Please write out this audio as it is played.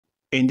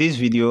In this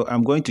video,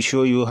 I'm going to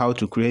show you how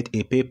to create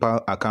a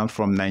PayPal account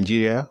from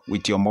Nigeria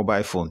with your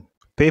mobile phone.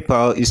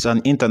 PayPal is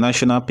an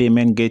international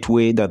payment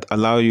gateway that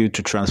allows you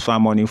to transfer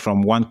money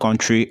from one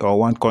country or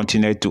one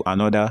continent to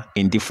another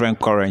in different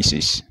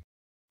currencies.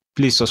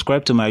 Please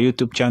subscribe to my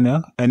YouTube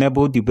channel,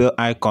 enable the bell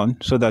icon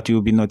so that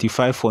you'll be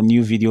notified for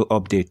new video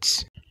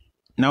updates.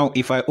 Now,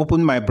 if I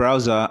open my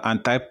browser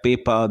and type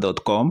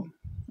paypal.com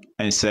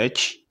and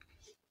search,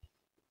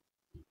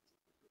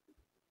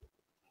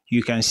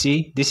 you can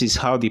see this is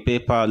how the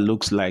PayPal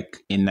looks like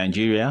in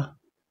Nigeria.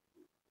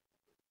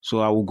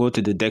 So I will go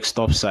to the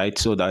desktop site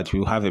so that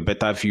you have a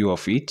better view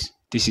of it.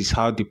 This is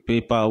how the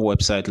PayPal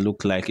website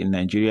looks like in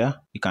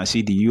Nigeria. You can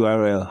see the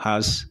URL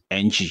has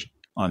NG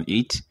on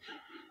it.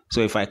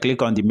 So if I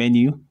click on the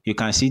menu, you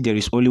can see there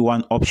is only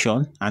one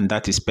option, and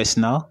that is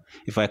personal.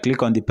 If I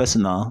click on the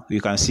personal,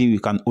 you can see we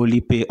can only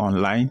pay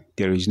online.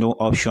 There is no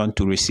option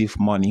to receive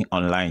money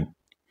online.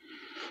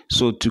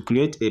 So to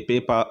create a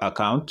PayPal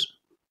account,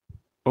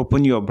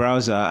 open your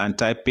browser and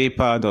type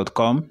paypal.com/AE.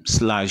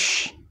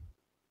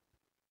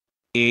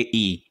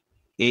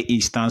 AE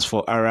stands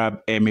for Arab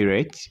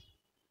Emirates.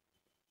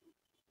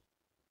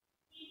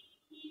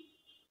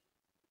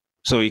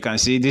 So you can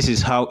see this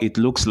is how it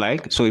looks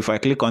like. So if I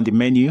click on the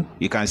menu,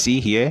 you can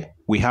see here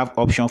we have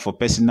option for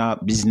personal,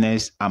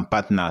 business, and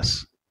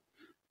partners.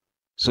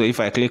 So if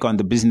I click on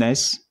the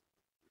business,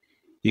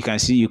 you can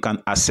see you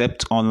can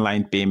accept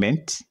online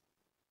payment.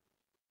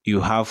 You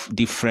have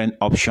different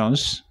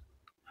options.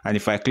 And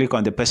if I click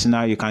on the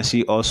personal, you can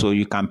see also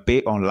you can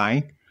pay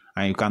online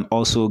and you can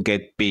also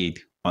get paid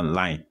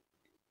online.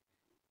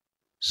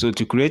 So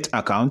to create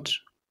account,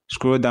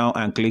 scroll down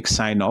and click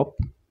sign up.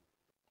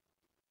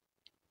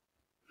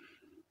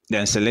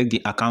 Then select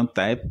the account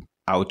type.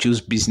 I'll choose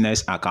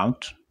business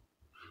account.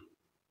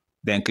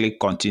 Then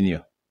click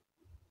continue.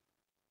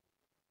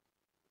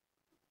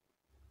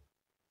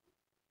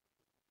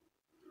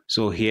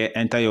 So here,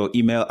 enter your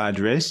email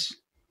address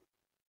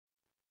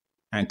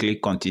and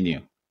click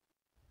continue.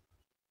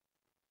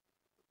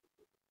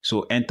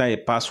 So enter a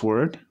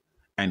password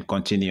and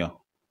continue.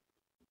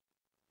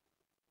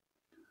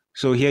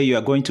 So here you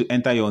are going to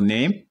enter your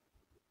name,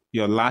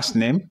 your last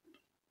name.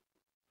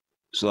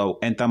 So I'll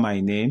enter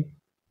my name.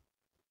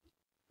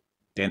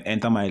 Then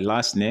enter my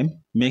last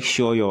name. Make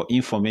sure your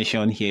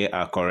information here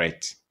are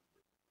correct.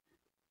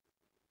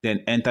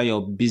 Then enter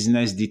your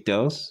business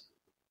details.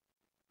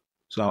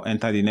 So I'll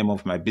enter the name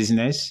of my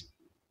business.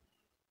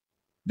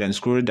 Then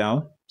scroll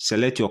down,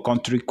 select your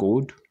country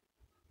code.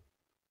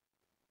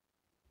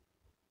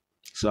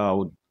 So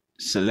I'll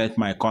select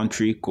my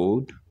country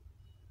code.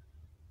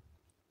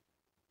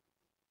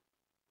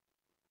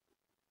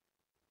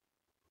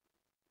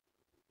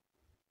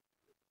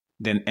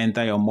 Then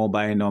enter your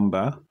mobile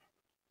number.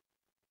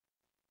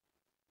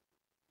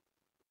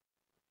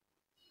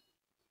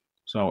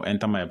 So I'll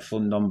enter my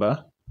phone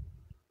number.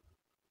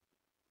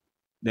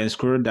 Then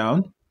scroll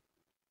down,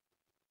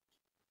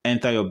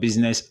 enter your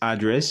business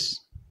address.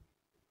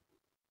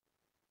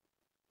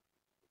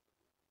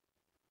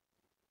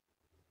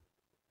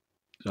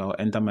 So I'll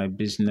enter my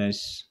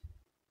business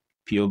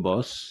PO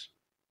Box.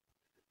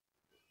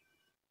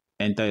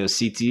 Enter your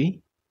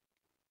city.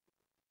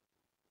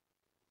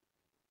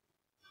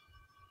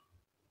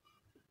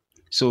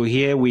 So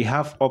here we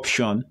have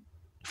option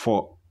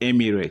for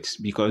Emirates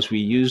because we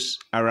use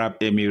Arab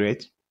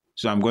Emirates.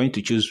 So I'm going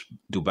to choose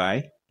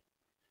Dubai.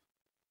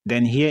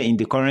 Then here in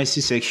the currency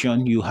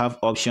section, you have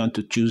option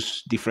to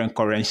choose different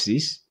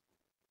currencies.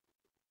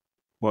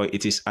 But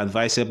it is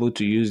advisable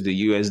to use the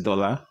US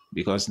dollar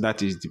because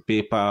that is the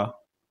PayPal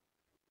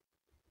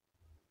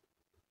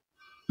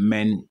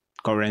main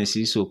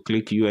currency. So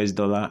click US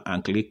dollar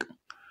and click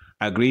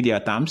agree their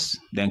terms.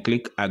 Then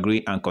click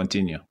agree and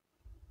continue.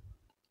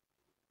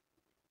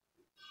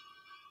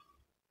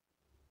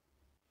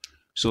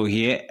 So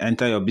here,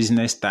 enter your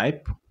business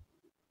type.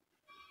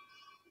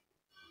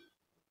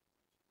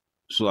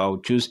 So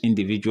I'll choose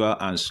individual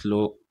and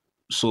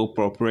sole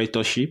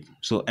proprietorship.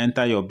 So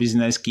enter your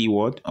business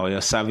keyword or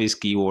your service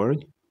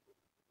keyword.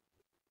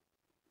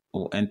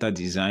 Or enter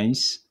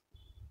designs.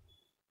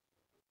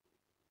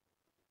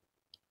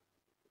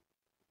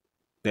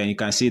 Then you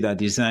can see that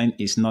design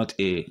is not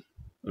a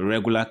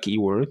regular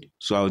keyword.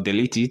 So I'll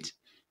delete it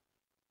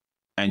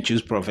and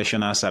choose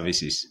professional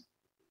services.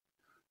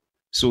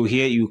 So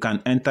here you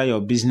can enter your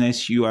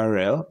business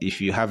URL.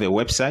 If you have a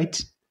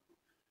website,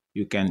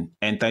 you can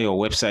enter your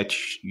website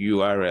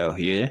URL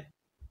here.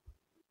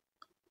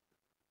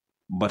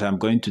 But I'm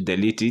going to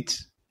delete it.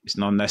 It's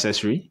not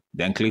necessary.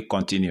 Then click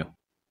continue.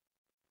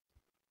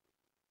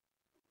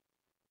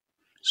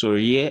 So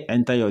here,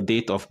 enter your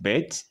date of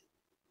birth.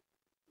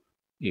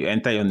 You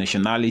enter your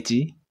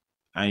nationality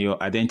and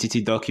your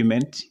identity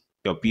document,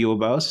 your PO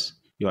Box,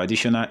 your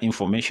additional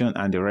information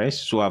and the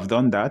rest. So I've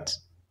done that.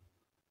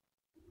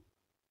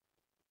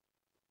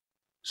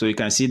 So you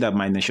can see that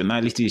my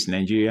nationality is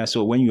Nigeria.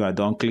 So when you are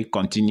done, click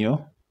continue.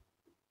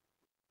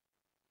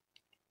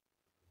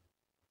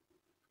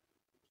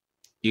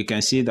 You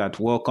can see that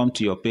welcome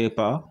to your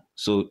PayPal.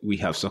 So we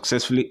have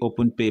successfully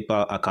opened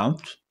PayPal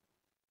account.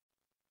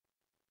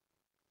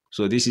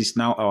 So this is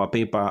now our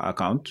PayPal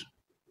account.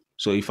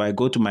 So if I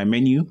go to my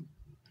menu,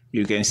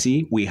 you can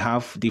see we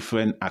have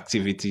different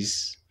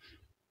activities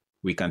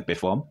we can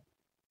perform.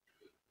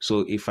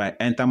 So if I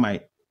enter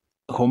my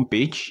home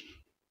page,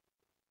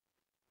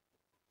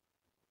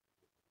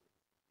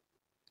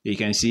 you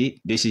can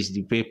see this is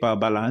the PayPal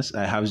balance.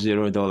 I have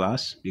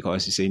 $0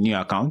 because it's a new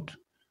account.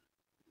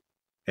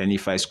 And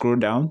if I scroll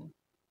down,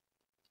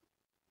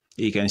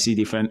 you can see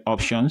different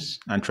options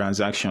and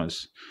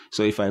transactions.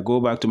 So if I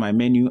go back to my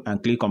menu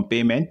and click on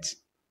payment,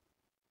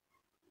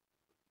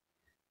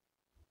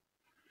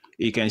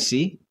 you can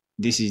see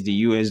this is the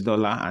US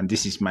dollar and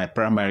this is my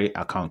primary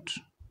account.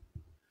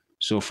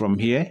 So from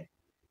here,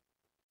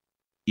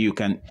 you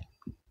can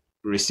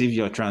receive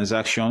your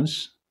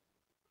transactions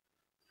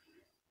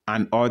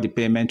and all the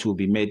payment will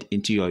be made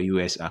into your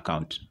US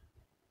account.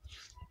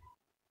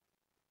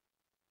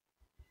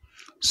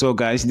 So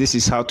guys, this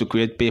is how to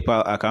create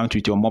PayPal account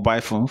with your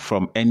mobile phone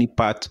from any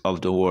part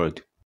of the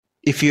world.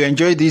 If you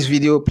enjoyed this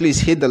video, please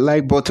hit the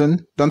like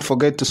button. Don't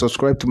forget to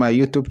subscribe to my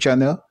YouTube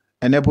channel.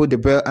 Enable the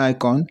bell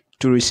icon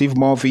to receive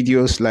more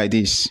videos like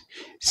this.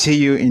 See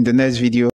you in the next video.